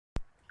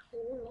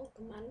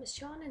welcome. I'm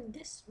Sean in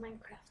this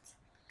Minecraft.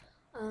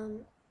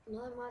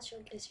 Another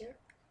module is here.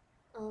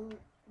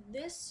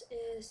 This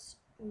is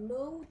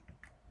more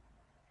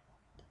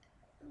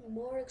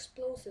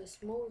explosives,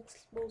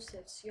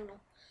 you know,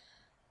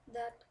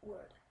 that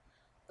word.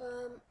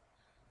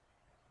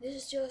 This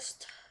is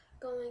just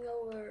going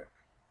over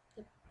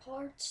the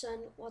parts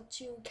and what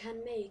you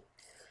can make.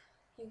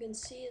 You can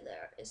see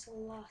there is a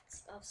lot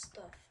of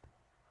stuff.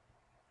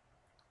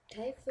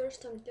 Okay,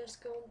 first I'm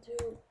just going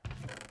to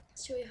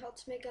show you how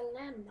to make a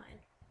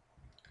landmine.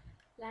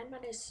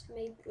 Landmine is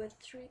made with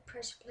 3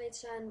 pressure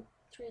plates and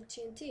 3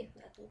 TNT.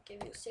 That will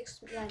give you 6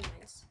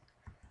 landmines.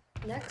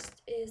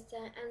 Next is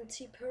the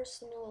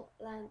anti-personnel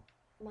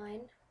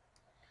landmine.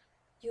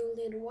 You'll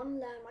need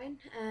 1 landmine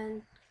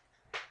and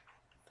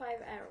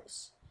 5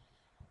 arrows.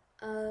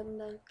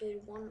 That'll give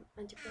you 1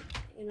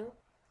 anti-personnel, you know.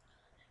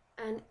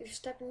 And if you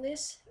step on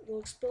this, it will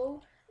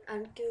explode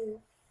and give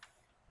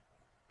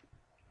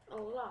a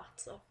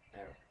lot of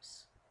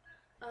arrows.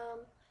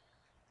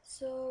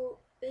 So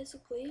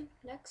basically,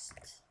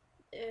 next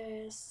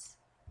is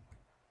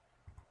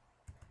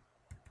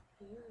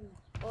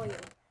oil.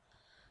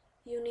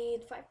 You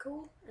need 5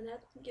 coal, and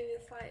that will give you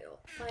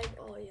 5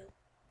 oil.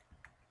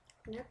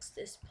 Next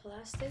is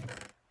plastic.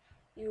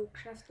 You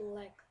craft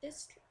like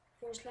this: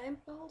 4 slime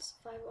balls,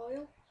 5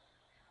 oil,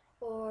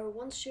 or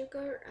 1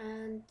 sugar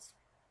and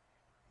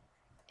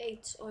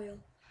 8 oil.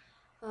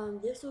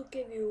 This will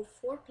give you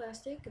 4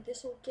 plastic.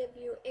 This will give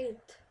you 8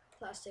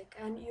 plastic,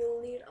 and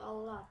you'll need a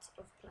lot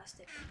of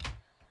plastic.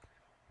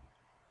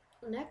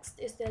 Next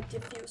is the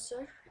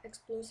diffuser,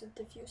 explosive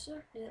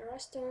diffuser, the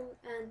redstone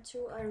and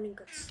 2 iron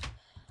ingots.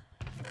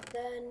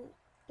 Then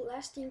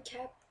blasting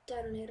cap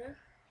detonator.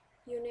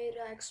 You need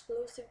an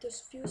explosive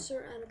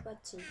diffuser and a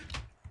button.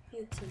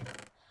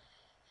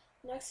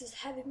 Next is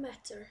heavy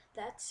matter.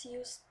 That's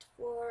used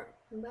for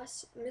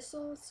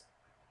missiles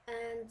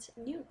and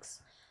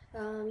nukes.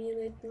 You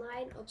need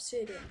 9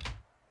 obsidian.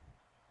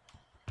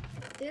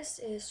 This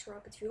is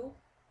rocket fuel.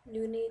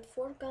 You need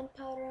 4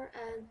 gunpowder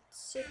and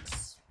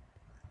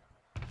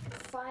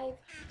 5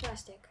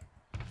 plastic.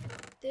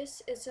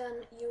 This is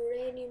an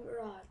uranium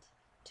rod.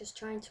 Just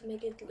trying to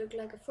make it look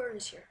like a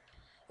furnace here.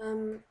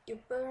 You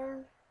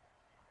burn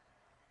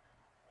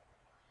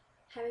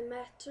heavy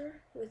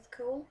matter with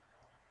coal,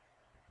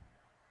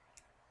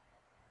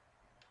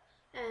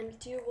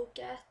 and you will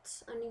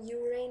get an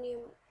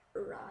uranium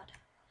rod.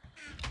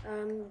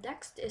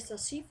 Next is a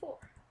C4.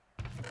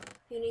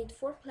 You need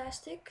 4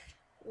 plastic,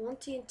 1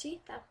 TNT,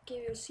 that will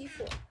give you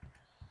C4.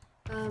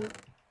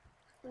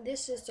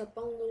 This is a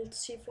bundled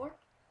C4.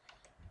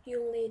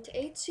 You'll need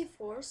 8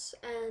 C4s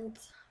and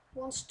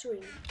 1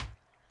 string.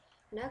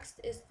 Next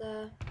is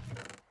the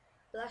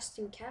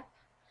blasting cap.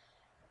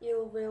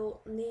 You will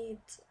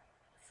need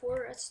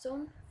 4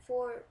 redstone,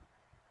 4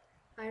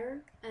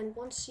 iron and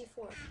 1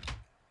 C4.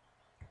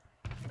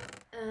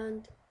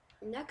 And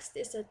next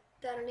is a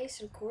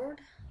detonation cord.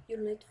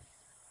 You'll need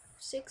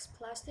 6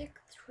 plastic,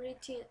 3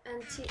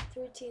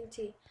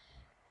 TNT.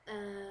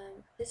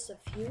 This is a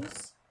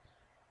fuse.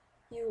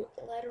 You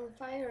light on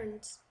fire and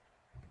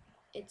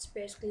it's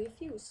basically a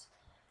fuse.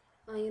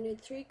 You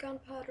need 3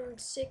 gunpowder and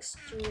 6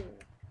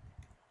 string.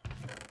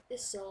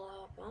 This is a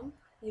lava bomb.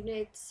 You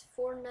need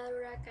 4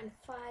 netherrack and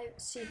 5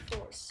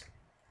 C4s.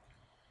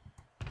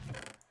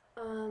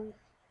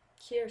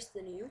 Here's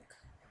the nuke.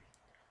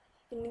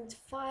 You need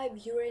 5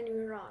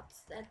 uranium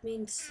rods. That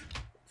means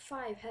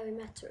 5 heavy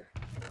matter.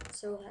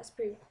 So that's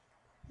pretty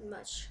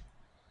much.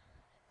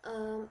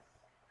 I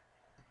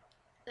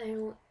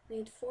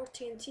need 4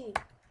 TNT.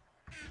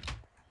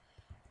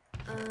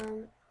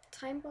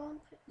 Time bomb.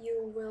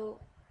 You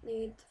will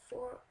need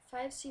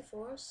 5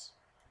 C4s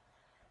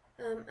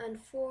and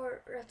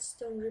 4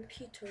 redstone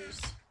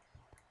repeaters.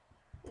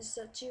 This is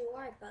a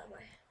GUI, by the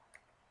way.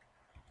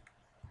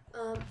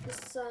 This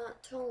is a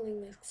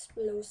tunneling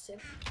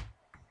explosive.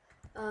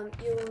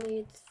 You will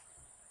need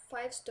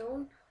 5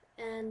 stone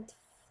and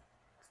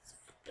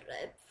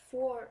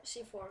 4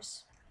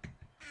 C4s.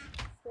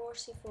 4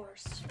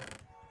 C4s.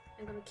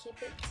 I'm gonna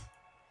keep it.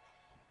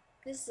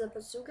 This is a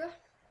bazooka,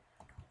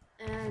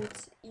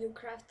 and you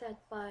craft that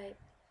by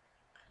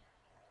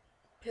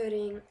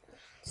putting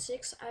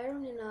 6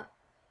 iron in a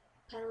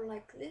panel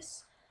like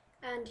this,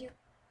 and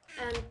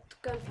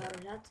gunpowder.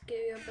 That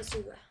gives you a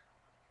bazooka.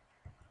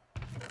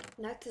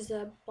 Next is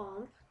a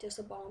bomb. Just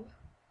a bomb.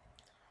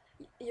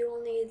 You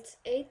will need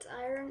 8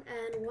 iron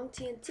and 1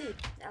 TNT.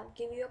 That will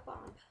give you a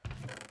bomb.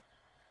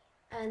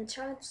 And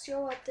trying to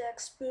show up the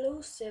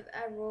explosive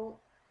arrow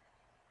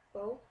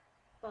bow,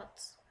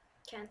 but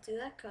can't do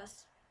that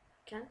because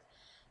can't.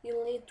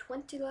 You'll need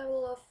 20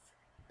 level of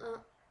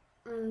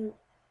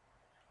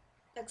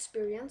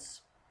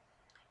experience.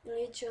 You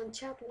need to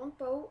enchant 1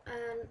 bow,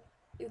 and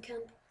you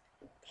can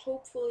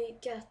hopefully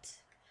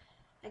get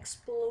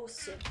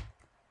explosive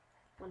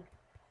one.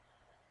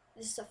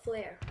 This is a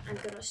flare. I'm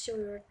gonna show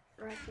you it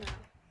right now.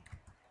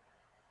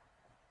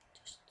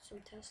 Just some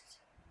tests.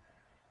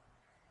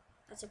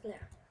 That's a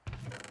flare.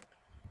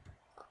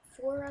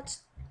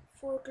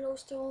 4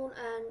 glowstone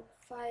and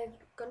 5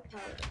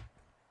 gunpowder.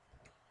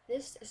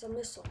 This is a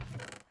missile.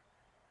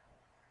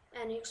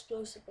 Any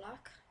explosive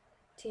block,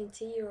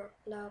 TNT or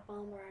lava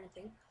bomb or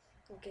anything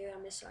will give you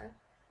a missile.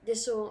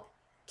 This will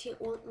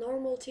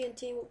normal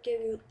TNT will give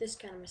you this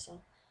kind of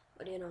missile,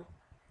 but you know.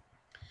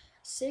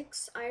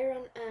 6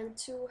 iron and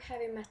 2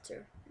 heavy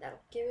matter. That'll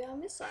give you a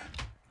missile.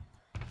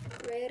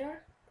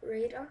 Radar,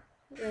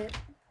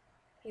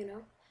 you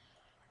know.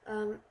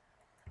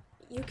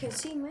 You can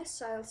see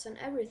missiles and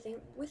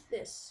everything with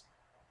this.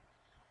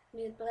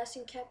 Need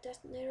blasting cap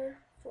detonator,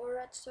 4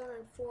 redstone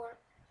and 4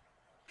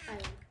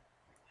 iron.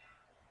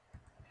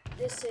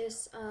 This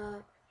is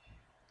a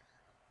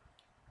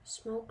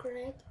smoke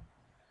grenade.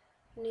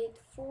 Need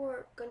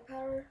 4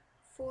 gunpowder,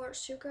 4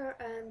 sugar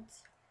and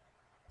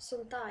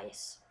some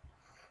dyes.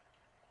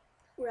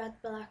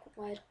 Red, black,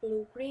 white,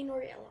 blue, green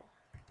or yellow.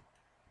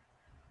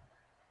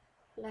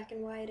 Black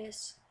and white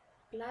is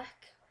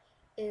black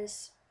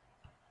is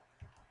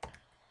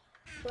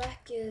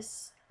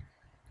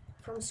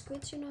from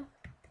squids, you know,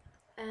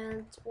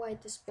 and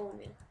white is bone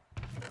meal.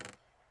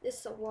 This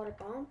is a water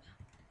bomb.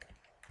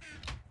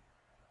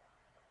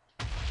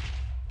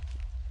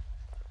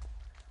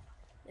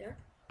 There.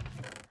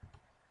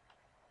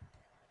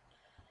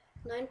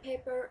 9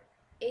 paper,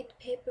 8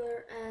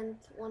 paper and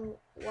 1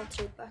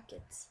 water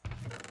bucket.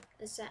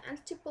 It's an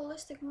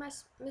anti-ballistic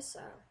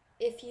missile.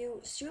 If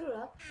you shoot it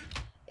up,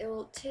 it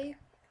will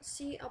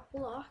see a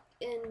block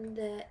in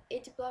the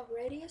 80 block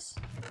radius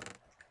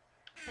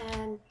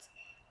and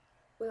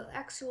will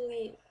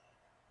actually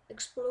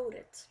explode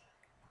it.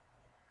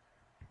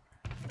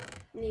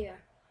 Near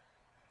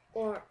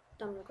or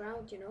down the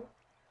ground, you know.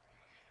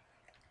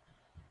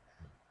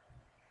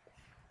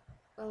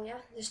 Well,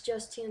 yeah, this is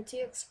just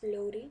TNT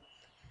exploding.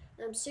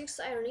 6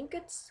 iron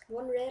ingots,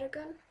 1 radar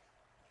gun,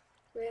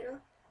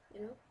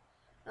 you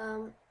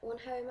know, 1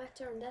 heavy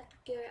matter, and that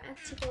give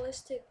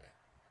anti-ballistic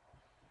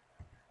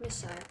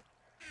missile.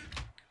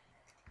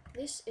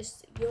 This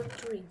is your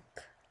drink.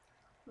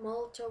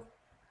 Molotov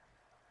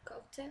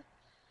cocktail.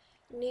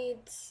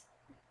 Needs.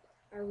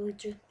 I will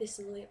drink this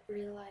in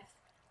real life.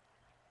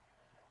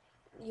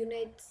 You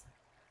need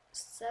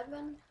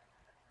 7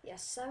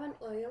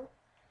 oil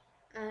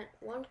and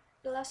 1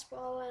 glass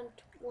ball and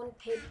 1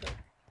 paper.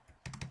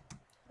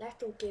 That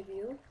will give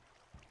you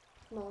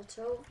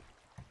Molotov,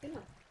 you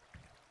know,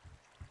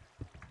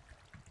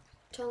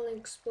 tunneling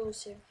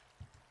explosive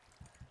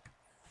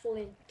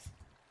flint.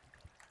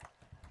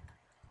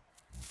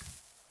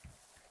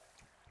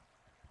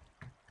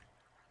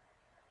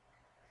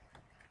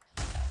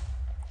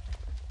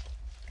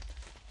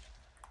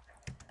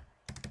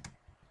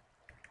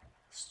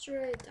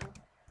 Straight down,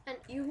 and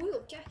you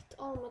will get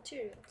all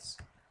materials,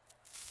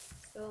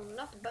 so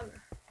not a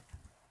bummer.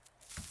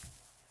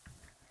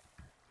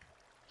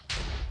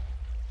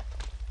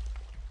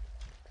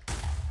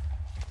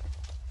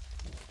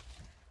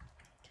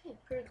 Okay,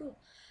 pretty cool.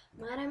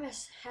 My name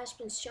has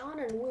been Sean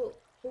and will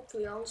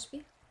hopefully always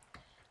be.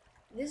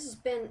 This has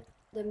been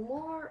the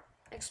More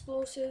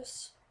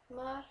Explosives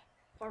mod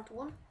part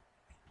 1.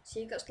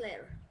 See you guys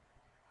later.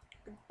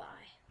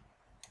 Goodbye.